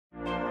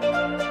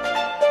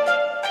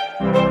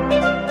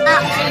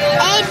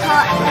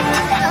airport.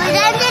 We're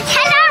going to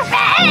Tenerife!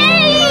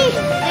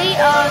 We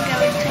are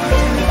going to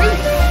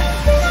Tenerife.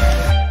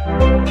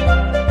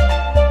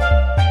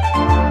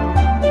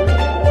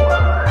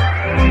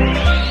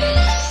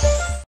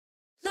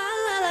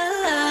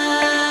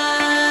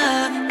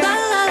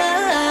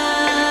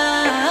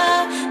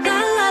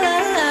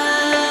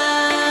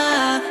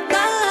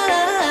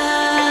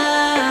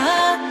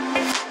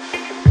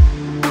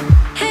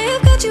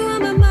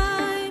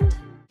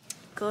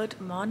 Good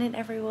morning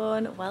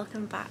everyone,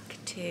 welcome back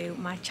to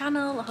my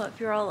channel. I hope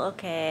you're all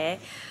okay.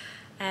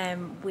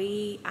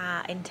 We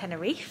are in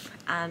Tenerife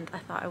and I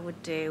thought I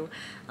would do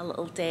a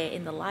little day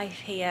in the life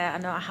here. I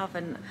know I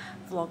haven't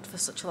vlogged for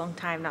such a long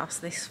time now, so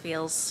this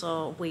feels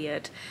so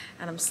weird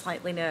and I'm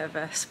slightly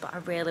nervous, but I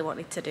really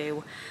wanted to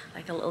do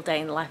like a little day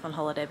in the life on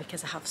holiday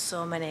because I have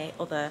so many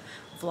other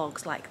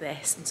vlogs like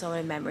this and so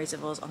many memories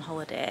of us on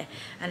holiday,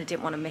 and I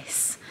didn't want to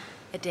miss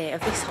a day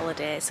of this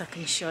holiday so I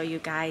can show you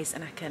guys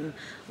and I can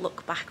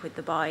look back with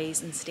the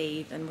boys and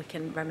Steve and we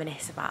can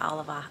reminisce about all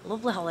of our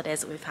lovely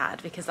holidays that we've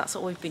had, because that's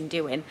what we've been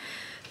doing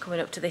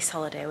coming up to this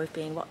holiday. We've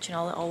been watching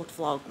all the old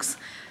vlogs,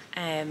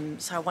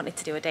 so I wanted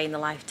to do a day in the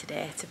life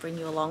today to bring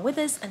you along with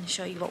us and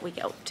show you what we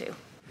get up to.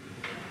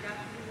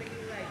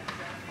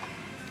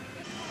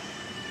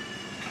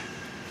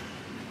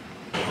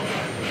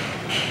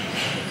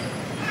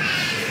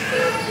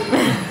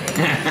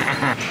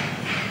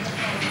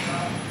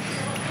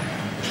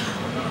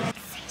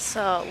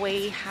 So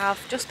we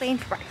have just been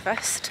for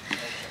breakfast.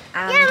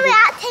 And yeah, we're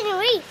at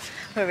Tenerife.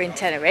 We're in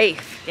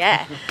Tenerife,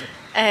 yeah.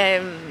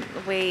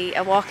 We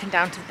are walking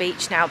down to the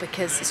beach now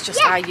because it's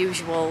just our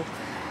usual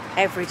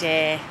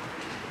everyday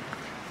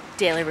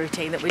daily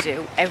routine that we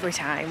do every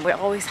time. We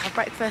always have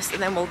breakfast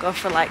and then we'll go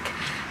for like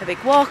a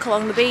big walk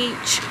along the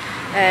beach.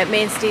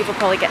 Me and Steve will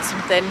probably get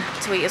something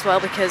to eat as well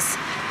because,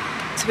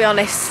 to be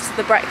honest,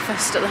 the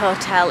breakfast at the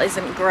hotel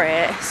isn't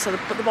great,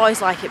 but the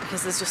boys like it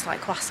because there's just like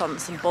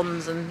croissants and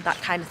buns and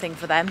that kind of thing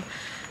for them,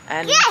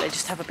 and they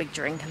just have a big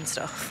drink and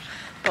stuff.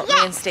 But me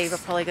and Steve are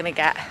probably going to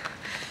get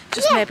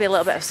just maybe a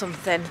little bit of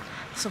something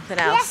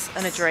else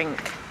and a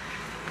drink,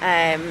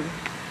 and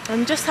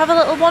just have a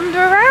little wander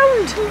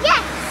around.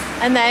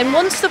 And then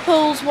once the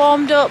pool's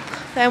warmed up,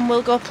 then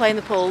we'll go play in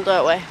the pool,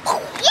 don't we?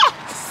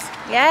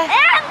 Yeah?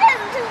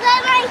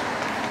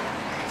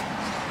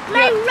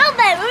 My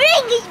rubber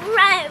ring is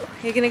broke.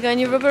 You're going to go in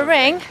your rubber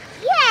ring?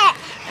 Yeah.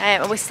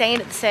 And we're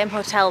staying at the same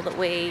hotel that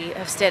we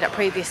have stayed at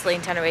previously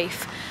in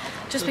Tenerife,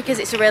 just because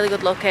it's a really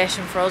good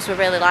location for us. We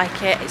really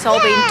like it. It's all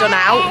been done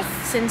out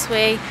since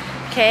we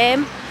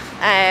came.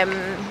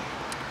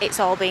 It's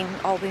all been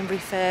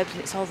refurbed and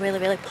it's all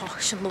really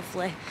posh and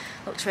lovely.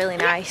 Looks really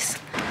nice.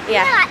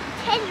 Yeah. We're at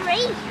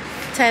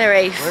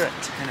Tenerife. We're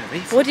at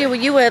Tenerife. Woody,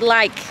 you were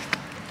like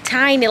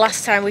tiny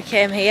last time we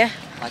came here.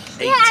 Like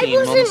 18 I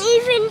wasn't months.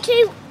 even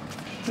too.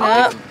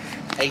 No.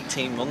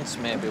 18 months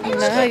maybe.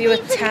 No, you were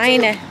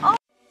tiny.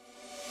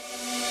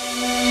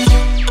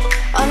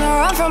 On the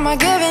run from my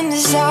given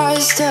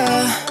disaster,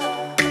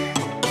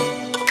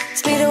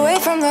 speed away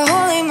from the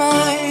holy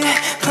mind,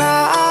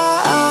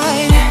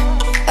 pride.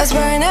 That's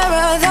where I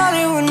never thought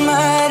it would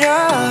matter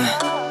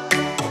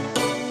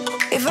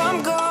if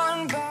I'm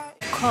gone back.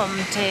 Come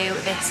to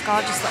this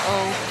gorgeous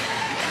little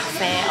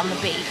cafe on the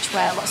beach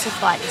where lots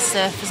of like the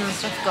surfers and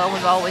stuff go.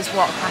 We've always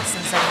walked past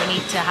and said we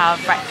need to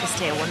have breakfast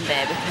here one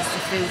day because the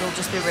food will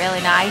just be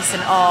really nice.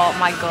 And oh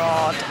my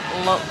god,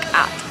 look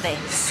at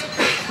this.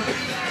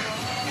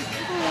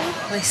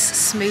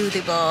 This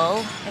smoothie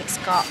bowl. It's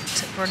got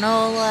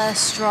granola,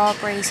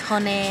 strawberries,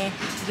 honey,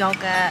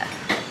 yogurt.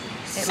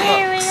 It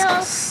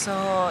looks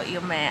so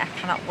yummy. I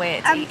cannot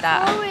wait to eat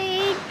that.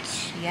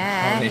 Porridge.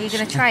 Yeah, are you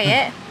going to try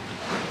it?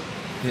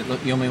 Did it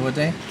look yummy, would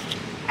they?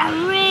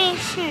 And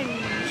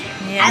raisins.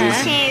 Yeah. And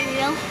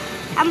cereal.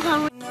 And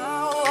porridge.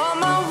 Now all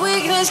my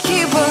weakness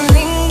keep on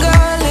linger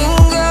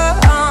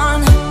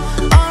on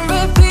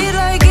repeat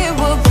like it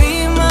will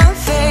be my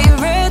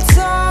favorite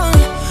song.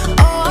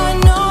 Oh, I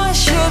know I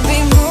should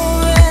be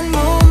moving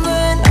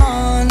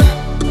on,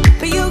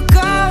 but you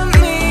got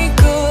me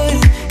good,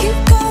 you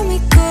got me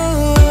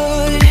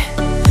good.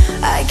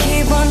 I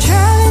keep on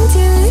driving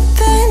till it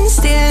bends,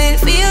 still it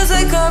feels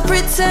like I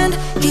pretend.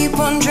 Keep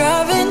on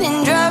driving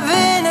and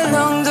driving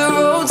along the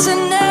road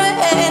tonight.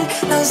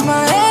 Lost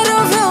my head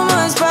over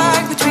my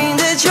back between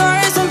the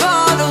jars and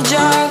bottle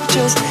jack.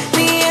 Just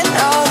me and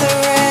all the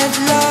red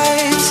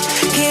lights.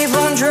 Keep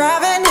on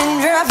driving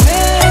and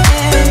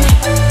driving.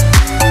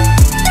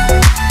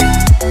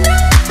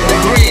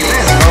 Green,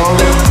 let's go.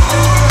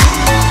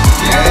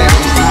 Yeah,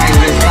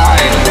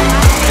 Knightstrider.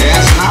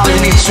 Yes, now you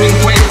need swing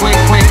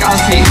quick on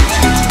feet.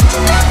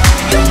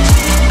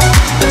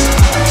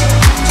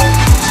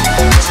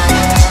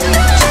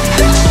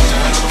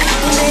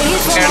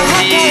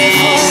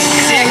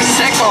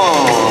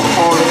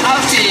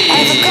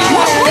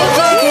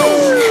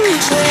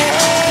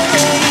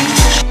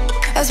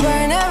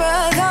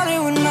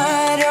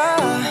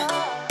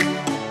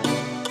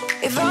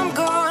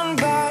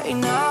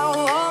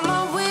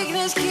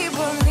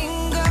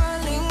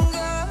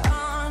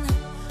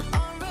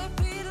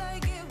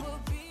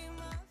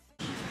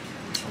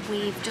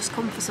 we've just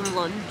come for some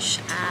lunch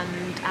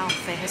and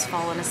Alfie has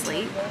fallen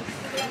asleep.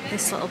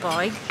 This little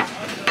boy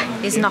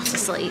is not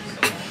asleep.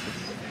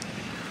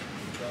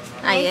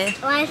 Are you?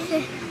 Why is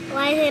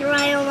it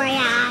right over my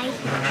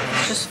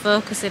eye? Just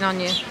focusing on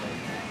you.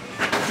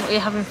 What are you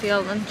having for your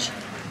lunch?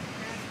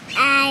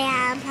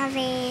 I am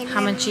having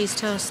Ham and cheese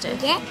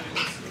toasted? Yep.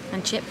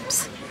 And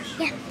chips?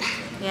 Yep.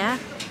 Yeah?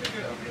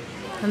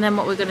 And then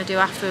what we're going to do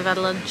after we've had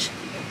lunch?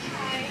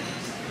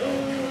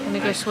 Going to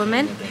go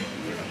swimming?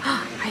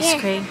 Ice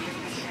cream.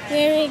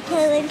 Then we're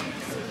going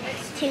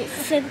to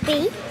the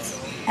beach.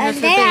 And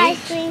to the then beach?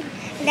 ice cream.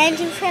 And then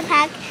to the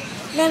park.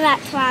 Then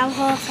back to our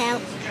hotel.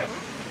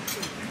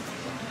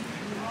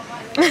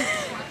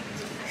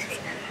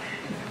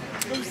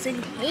 What's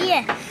in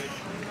here?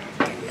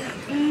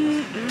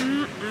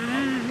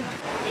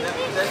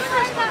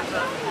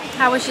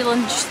 How was your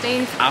lunch,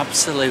 Steve?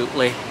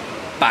 Absolutely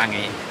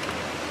banging.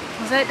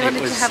 Was it? What did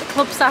you was- have?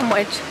 Club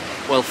sandwich?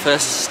 Well,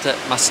 first,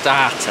 my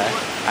starter,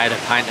 I had a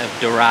pint of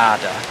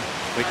Dorada,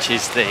 which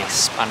is the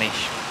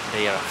Spanish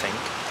beer, I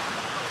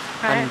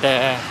think. Right. And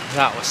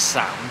that was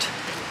sound.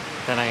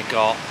 Then I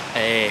got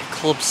a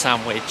club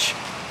sandwich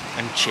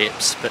and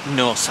chips, but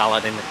no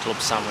salad in the club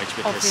sandwich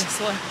because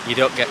Obviously. you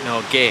don't get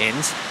no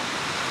gains.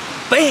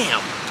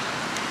 Bam!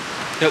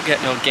 Don't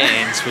get no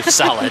gains with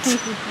salad.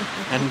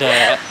 And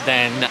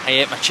then I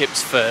ate my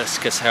chips first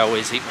because I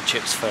always eat my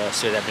chips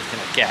first with everything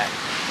I get.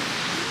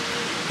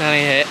 Then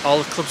I ate all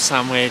the club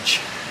sandwich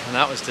and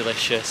that was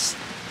delicious.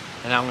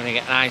 And I'm going to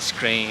get an ice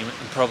cream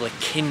and probably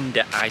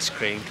Kinder ice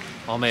cream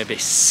or maybe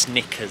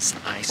Snickers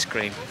ice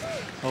cream.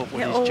 Oh,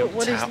 Woody's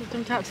jumped out.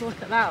 Jumped out to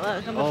look at that?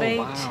 Look on the Oh beach.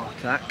 wow,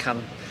 that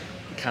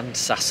canned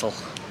sassel.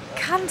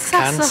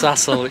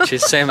 Cansassel. Which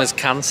is same as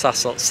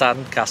Cansassel,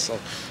 Sandcastle.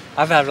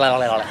 I've had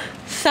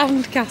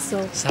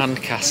Sandcastle.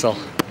 Sandcastle.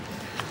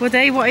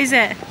 Woody, what is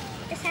it?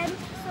 The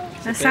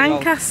sandcastle. A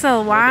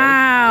sandcastle.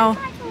 Wow.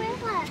 Like a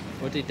river.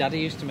 Woody, Daddy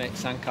used to make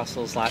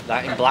sandcastles like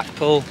that in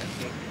Blackpool.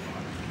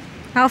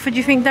 Alfred, do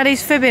you think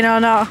Daddy's fibbing or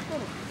not?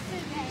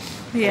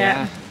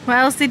 Yeah. What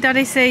else did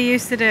Daddy say you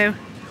used to do?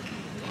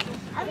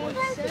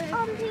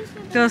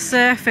 Go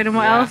surfing, and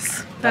what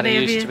else? Daddy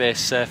have used you- to be a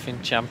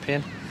surfing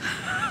champion.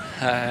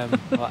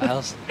 What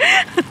else?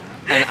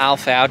 And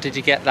Alfie, how did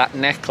you get that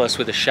necklace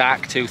with a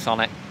shark tooth on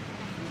it?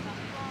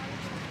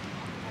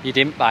 You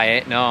didn't buy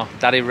it, no.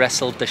 Daddy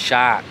wrestled the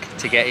shark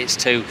to get its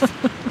tooth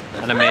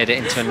and I made it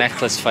into a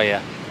necklace for you.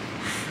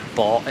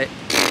 Bought it.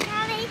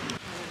 Daddy.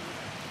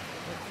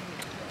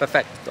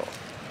 Perfecto.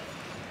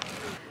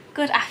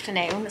 Good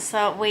afternoon.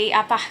 So we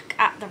are back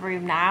at the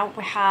room now.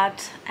 We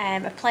had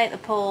a play at the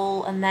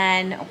pool and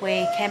then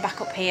we came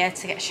back up here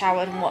to get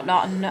showered and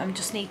whatnot, and I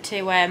just need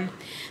to wearing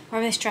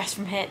this dress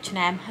from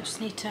H&M. I just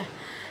need to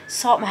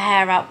sort my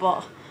hair out,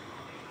 but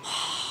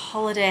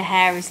holiday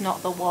hair is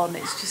not the one.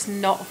 It's just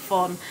not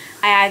fun.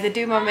 I either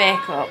do my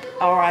makeup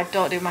or I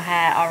don't do my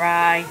hair, or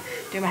I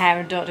do my hair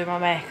and don't do my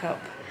makeup.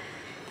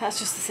 That's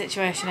just the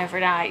situation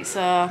every night,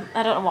 so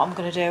I don't know what I'm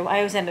going to do. I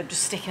always end up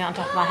just sticking it on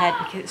top of my head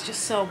because it's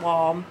just so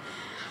warm.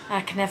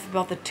 I can never be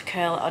bothered to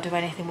curl it or do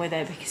anything with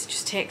it because it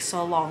just takes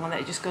so long and then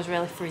it just goes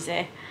really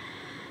frizzy.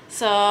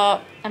 So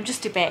I'm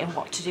just debating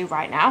what to do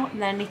right now,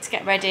 and then I need to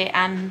get ready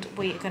and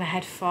we are going to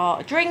head for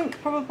a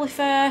drink probably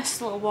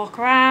first, a little walk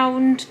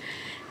around,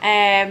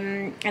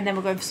 and then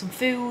we're going for some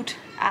food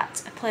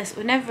at a place that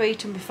we've never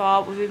eaten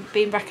before. We've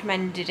been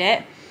recommended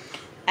it.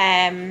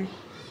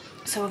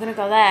 So we're going to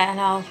go there and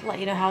I'll let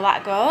you know how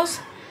that goes.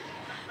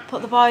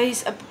 But the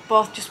boys are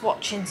both just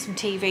watching some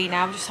TV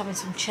now, just having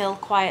some chill,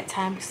 quiet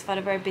time because they've had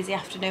a very busy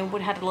afternoon.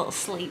 We had a little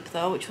sleep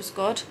though, which was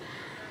good.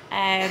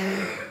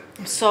 I'm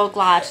so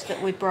glad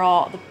that we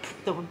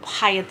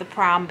hired the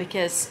pram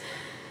because,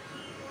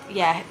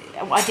 yeah,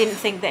 I didn't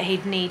think that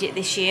he'd need it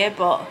this year,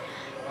 but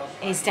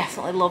he's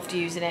definitely loved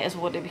using it as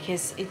Woody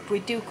because we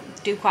do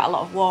quite a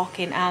lot of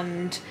walking,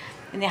 and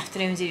in the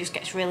afternoons he just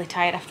gets really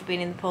tired after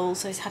being in the pool,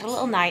 so he's had a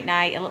little night,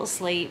 a little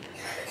sleep,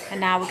 and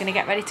now we're going to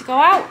get ready to go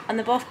out. And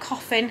they're both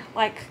coughing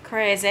like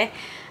crazy.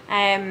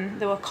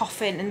 They were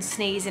coughing and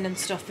sneezing and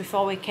stuff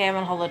before we came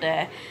on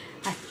holiday.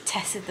 I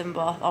tested them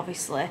both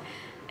obviously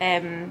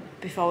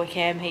before we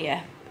came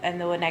here and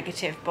they were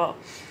negative, but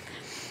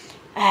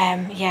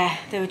yeah,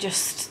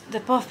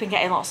 they've both been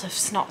getting lots of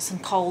snots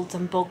and colds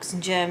and bugs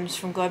and germs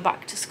from going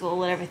back to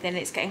school and everything.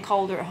 It's getting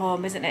colder at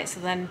home, isn't it? So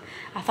then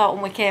I thought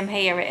when we came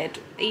here it'd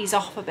ease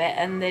off a bit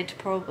and they'd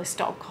probably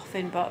stop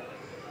coughing, but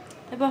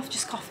they're both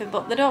just coughing.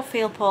 But they don't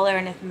feel poorly or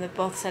anything. They've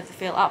both said they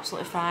feel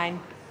absolutely fine.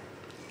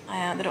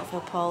 They don't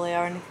feel poorly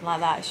or anything like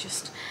that. It's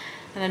just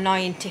an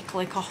annoying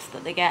tickly cough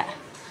that they get.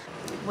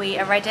 We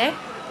are ready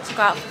to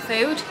go out for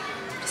food.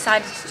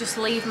 Decided to just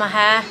leave my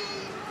hair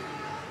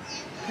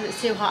because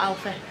it's too hot,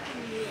 Alfie,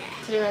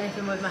 to do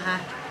anything with my hair,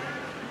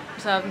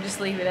 so I'm just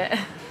leaving it.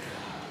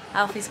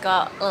 Alfie's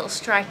got a little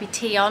stripy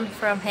tee on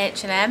from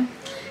H&M, and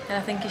I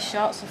think his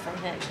shorts are from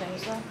H&M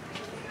as well.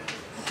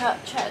 I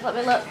can't check, let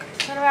me look,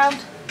 turn around.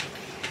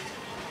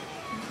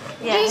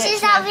 Yeah, This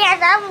is H&M.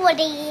 how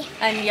Woody.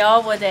 And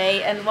you're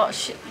Woody, and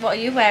what are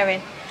you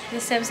wearing? The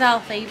same as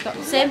Alfie. You've got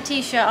the same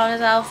t-shirt on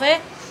as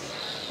Alfie,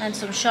 and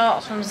some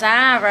shorts from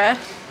Zara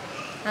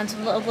and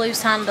some little blue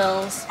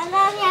sandals. And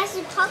then he has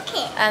a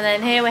pocket. And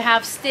then here we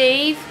have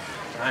Steve.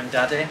 I'm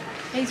Daddy.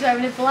 He's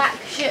wearing a black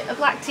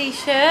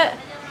t-shirt,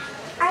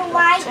 And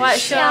white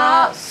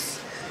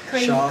shorts,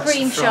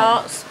 cream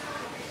shorts.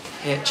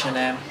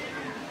 H&M.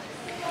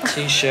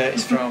 T-shirt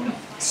is from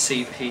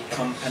CP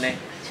Company. Do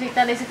you think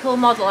that is a cool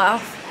model,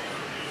 Alf?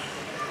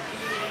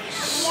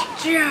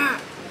 Yeah.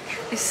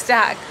 It's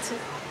stacked.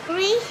 When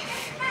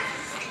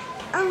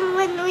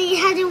we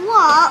had a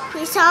walk,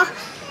 we saw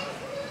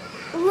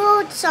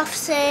loads of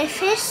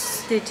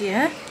surface. Did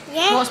you?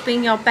 Yeah. What's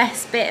been your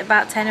best bit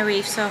about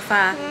Tenerife so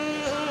far?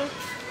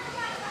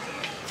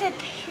 The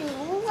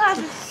pool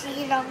and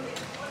seeing on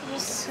the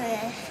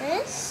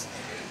surface.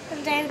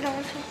 And then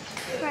on the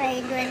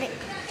train when it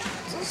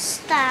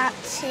just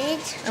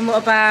started. And what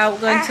about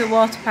going to the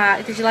water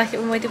park? Did you like it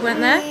when we went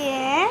there?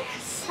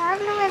 Yes.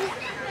 And when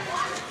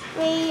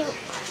we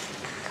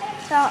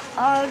got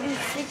on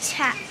the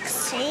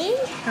taxi.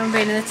 And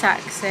being in the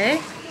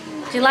taxi.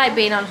 Do you like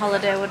being on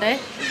holiday, Woody?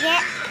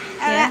 Yeah.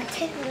 Yeah.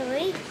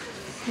 Tenerife.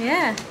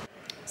 Yeah.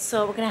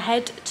 So we're going to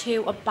head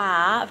to a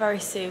bar very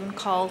soon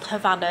called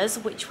Havana's,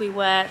 which we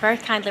were very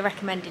kindly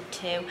recommended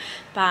to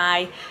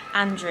by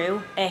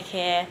Andrew,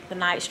 aka the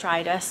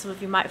Knightstrider. Some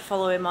of you might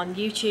follow him on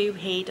YouTube.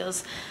 He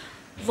does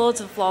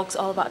loads of vlogs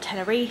all about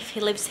Tenerife. He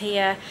lives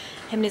here.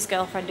 Him and his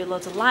girlfriend do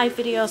loads of live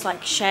videos,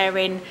 like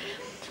sharing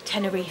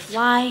Tenerife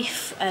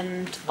life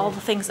and all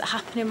the things that are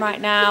happening right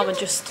now, and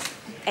just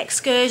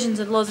excursions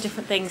and loads of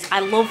different things.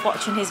 I love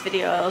watching his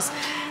videos.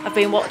 I've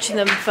been watching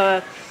them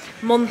for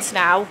months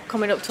now,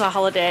 coming up to our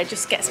holiday. It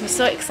just gets me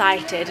so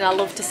excited, and I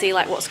love to see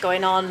like what's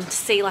going on, to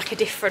see like a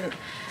different,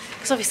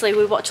 because obviously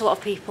we watch a lot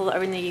of people that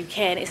are in the UK,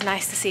 and it's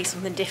nice to see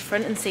something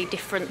different and see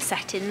different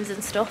settings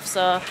and stuff.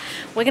 So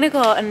we're gonna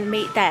go and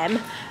meet them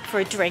for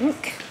a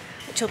drink,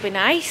 which will be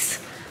nice,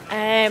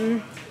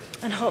 and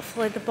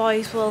hopefully the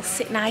boys will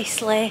sit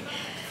nicely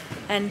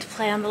and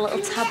play on the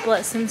little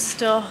tablets and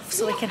stuff,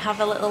 so we can have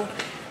a little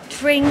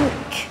drink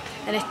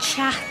and a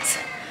chat,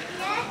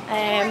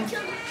 a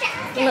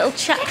little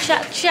chat.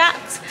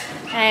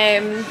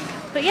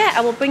 But yeah, I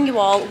will bring you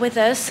all with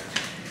us,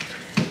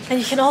 and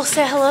you can all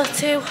say hello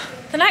to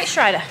the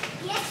Knightstrider.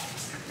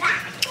 Yes,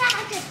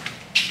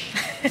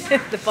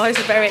 The boys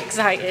are very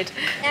excited.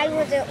 I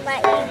wouldn't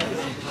let you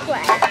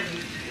play.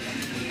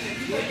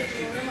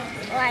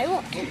 Why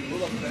what?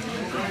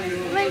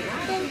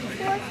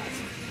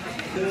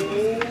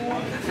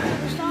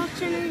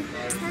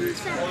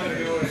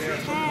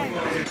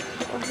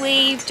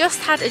 We've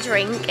just had a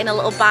drink in a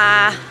little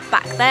bar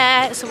back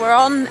there, so we're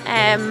on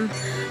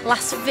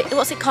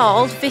what's it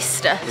called?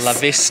 Vista.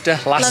 Las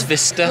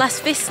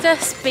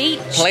Vistas Beach.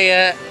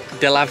 Playa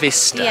de la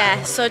Vista.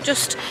 Yeah, so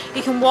just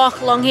you can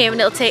walk along here and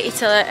it'll take you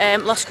to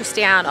Los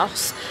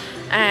Cristianos.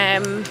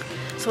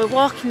 So we're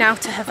walking now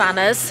to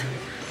Havana's.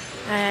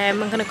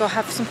 I'm gonna go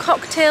have some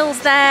cocktails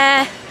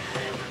there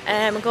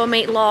and go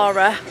meet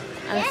Laura.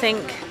 And I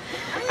think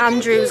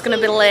Andrew's gonna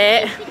be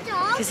late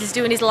because he's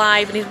doing his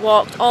live and he's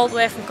walked all the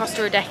way from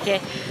Costa Rica.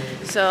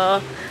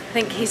 So I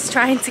think he's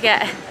trying to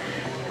get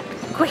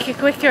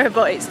quicker,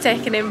 but it's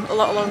taken him a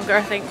lot longer,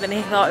 I think, than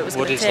he thought it was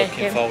going to take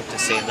him. Woody's looking forward to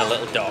seeing the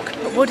little dog.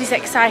 But Woody's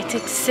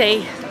excited to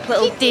see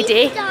little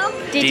Diddy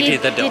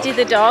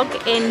the dog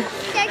in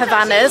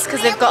Havana's,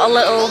 because they've got a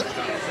little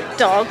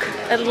dog,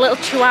 a little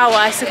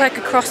chihuahua. It's like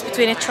a cross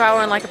between a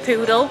chihuahua and like a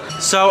poodle.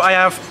 So I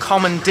have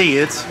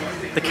commandeered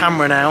the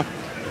camera now.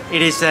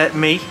 It is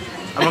me.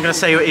 I'm not going to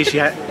say who it is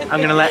yet. I'm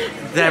going to let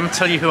them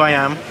tell you who I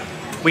am.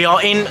 We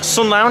are in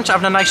Sun Lounge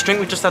having a nice drink.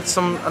 We just had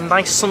a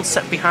nice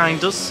sunset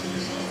behind us.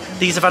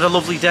 These have had a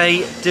lovely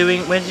day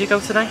doing... Where did you go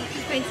today?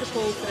 Going to the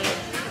pool today.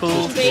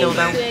 Pool, chill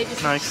down.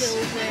 Nice.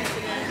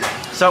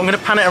 So I'm going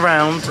to pan it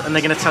around and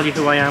they're going to tell you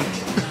who I am.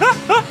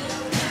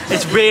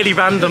 It's really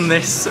random,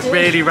 this.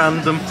 Really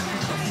random.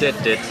 Da,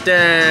 da,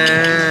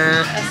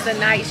 da. That's the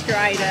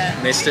Knightstrider.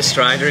 Mr.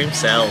 Strider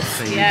himself.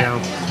 There you go.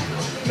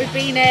 We've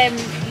been,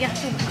 you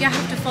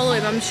have to follow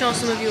him. I'm sure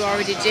some of you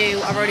already do.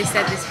 I've already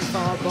said this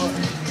before, but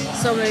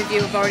some of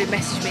you have already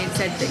messaged me and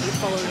said that you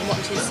follow and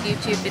watch his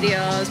YouTube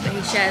videos. But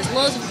he shares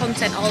loads of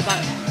content all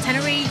about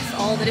Tenerife,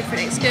 all the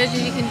different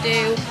excursions you can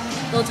do,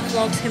 loads of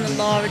vlogs. Him and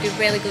Laura do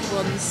really good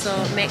ones, so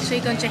make sure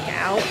you go and check it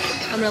out.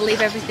 I'm going to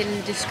leave everything in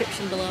the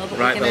description below. But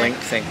Right, the link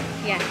thing.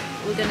 Yeah,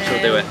 we're going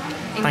She'll do it.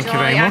 Enjoy Thank you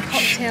very our much.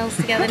 cocktails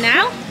together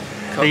now.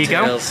 There you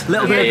go. A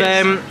little bit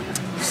of,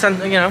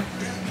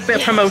 bit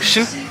of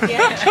promotion.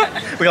 Yeah.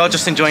 We are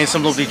just enjoying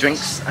some lovely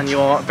drinks, and you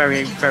are a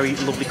very, very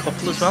lovely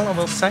couple as well, I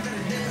will say.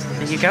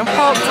 There you go.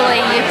 Hopefully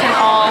you can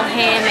all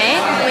hear me.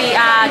 We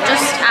are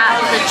just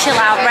at the Chill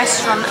Out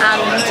restaurant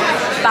and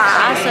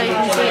bar, so you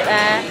can see it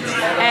there.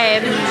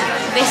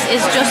 this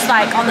is just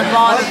like on the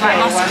border of like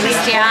Los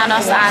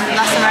Cristianos and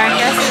Las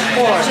Americas.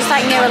 Just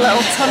like near a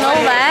little tunnel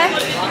there.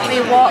 We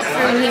walk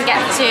through and we can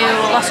get to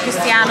Los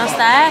Cristianos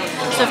there.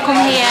 So I've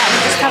come here and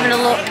just having a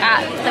look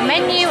at the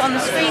menu on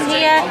the screen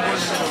here.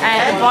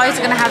 The boys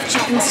are going to have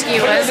chicken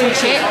skewers and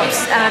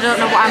chips, and I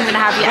don't know what I'm going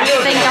to have yet. I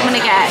think I'm going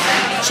to get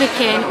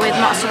chicken with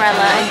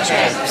mozzarella and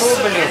chips.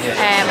 But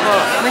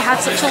we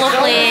had such a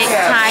lovely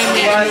time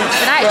meeting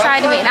the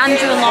Knightstrider, meeting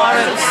Andrew and Laura.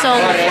 It was so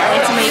lovely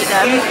to meet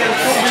them.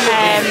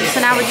 So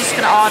now we're just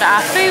going to order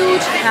our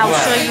food, and I'll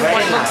show you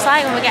what it looks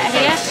like when we get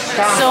here.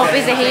 So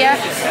busy here,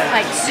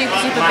 like super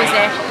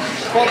busy.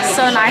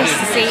 So nice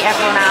to see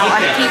everyone out.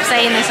 I keep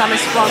saying this on this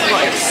vlog,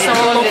 but it's so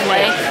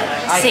lovely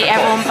to see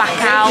everyone back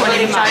out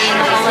and enjoying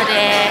the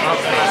holiday.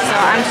 So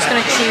I'm just going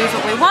to choose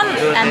what we want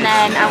and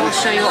then I will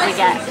show you what we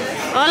get.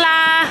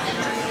 Hola!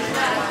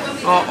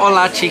 Oh,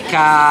 hola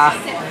chica.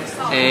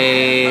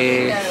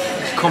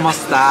 ¿Cómo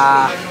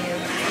está?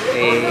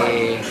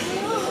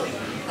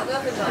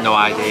 No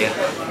idea.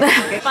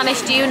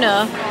 Spanish, do you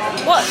know?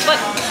 What?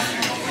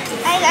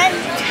 I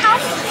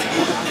count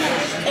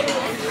in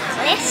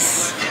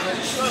this.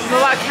 What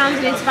about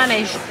counting in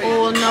Spanish?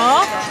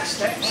 Uno.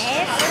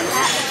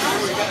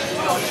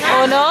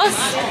 Unos.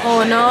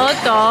 Uno,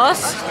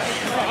 dos.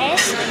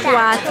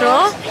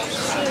 Cuatro.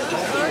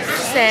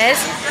 Seis.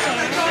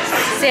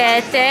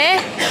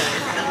 Siete.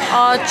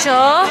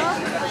 Ocho.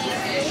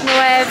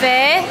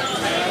 Nueve.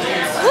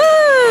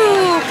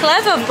 Woo!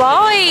 Clever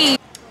boy!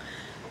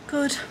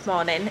 Good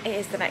morning, it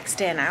is the next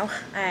day now.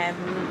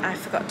 I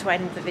forgot to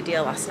end the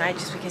video last night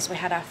just because we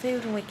had our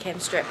food and we came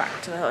straight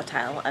back to the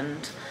hotel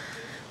and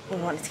we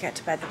wanted to get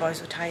to bed. The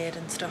boys were tired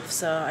and stuff,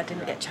 so I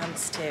didn't get a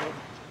chance to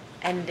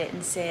end it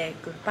and say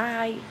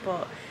goodbye,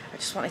 but I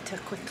just wanted to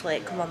quickly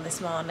come on this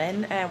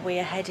morning. We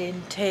are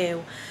heading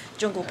to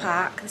Jungle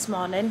Park this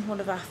morning, one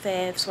of our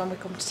faves when we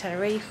come to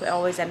Tenerife. We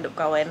always end up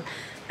going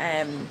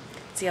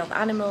see all the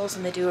animals,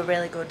 and they do a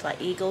really good like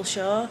eagle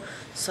show,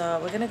 so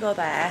we're going to go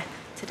there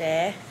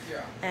today.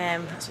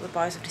 That's what the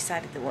boys have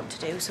decided they want to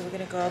do, so we're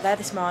going to go there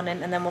this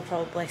morning and then we'll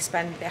probably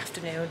spend the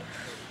afternoon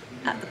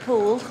at the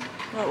pool,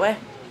 won't we?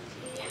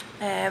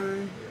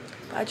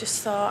 But I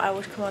just thought I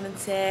would come on and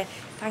say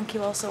thank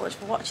you all so much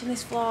for watching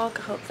this vlog.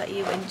 I hope that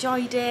you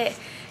enjoyed it.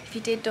 If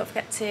you did, don't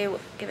forget to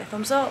give it a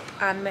thumbs up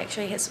and make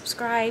sure you hit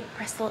subscribe,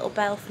 press the little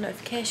bell for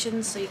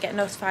notifications so you get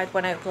notified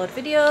when I upload a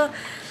video,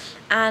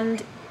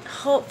 and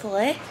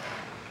hopefully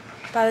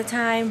by the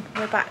time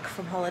we're back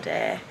from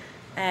holiday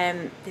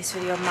this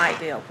video might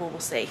be up, we'll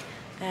see,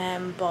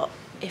 but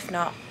if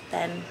not,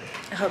 then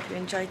I hope you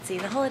enjoyed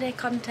seeing the holiday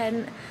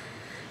content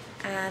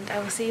and I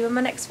will see you in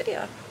my next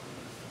video.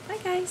 Bye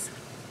guys.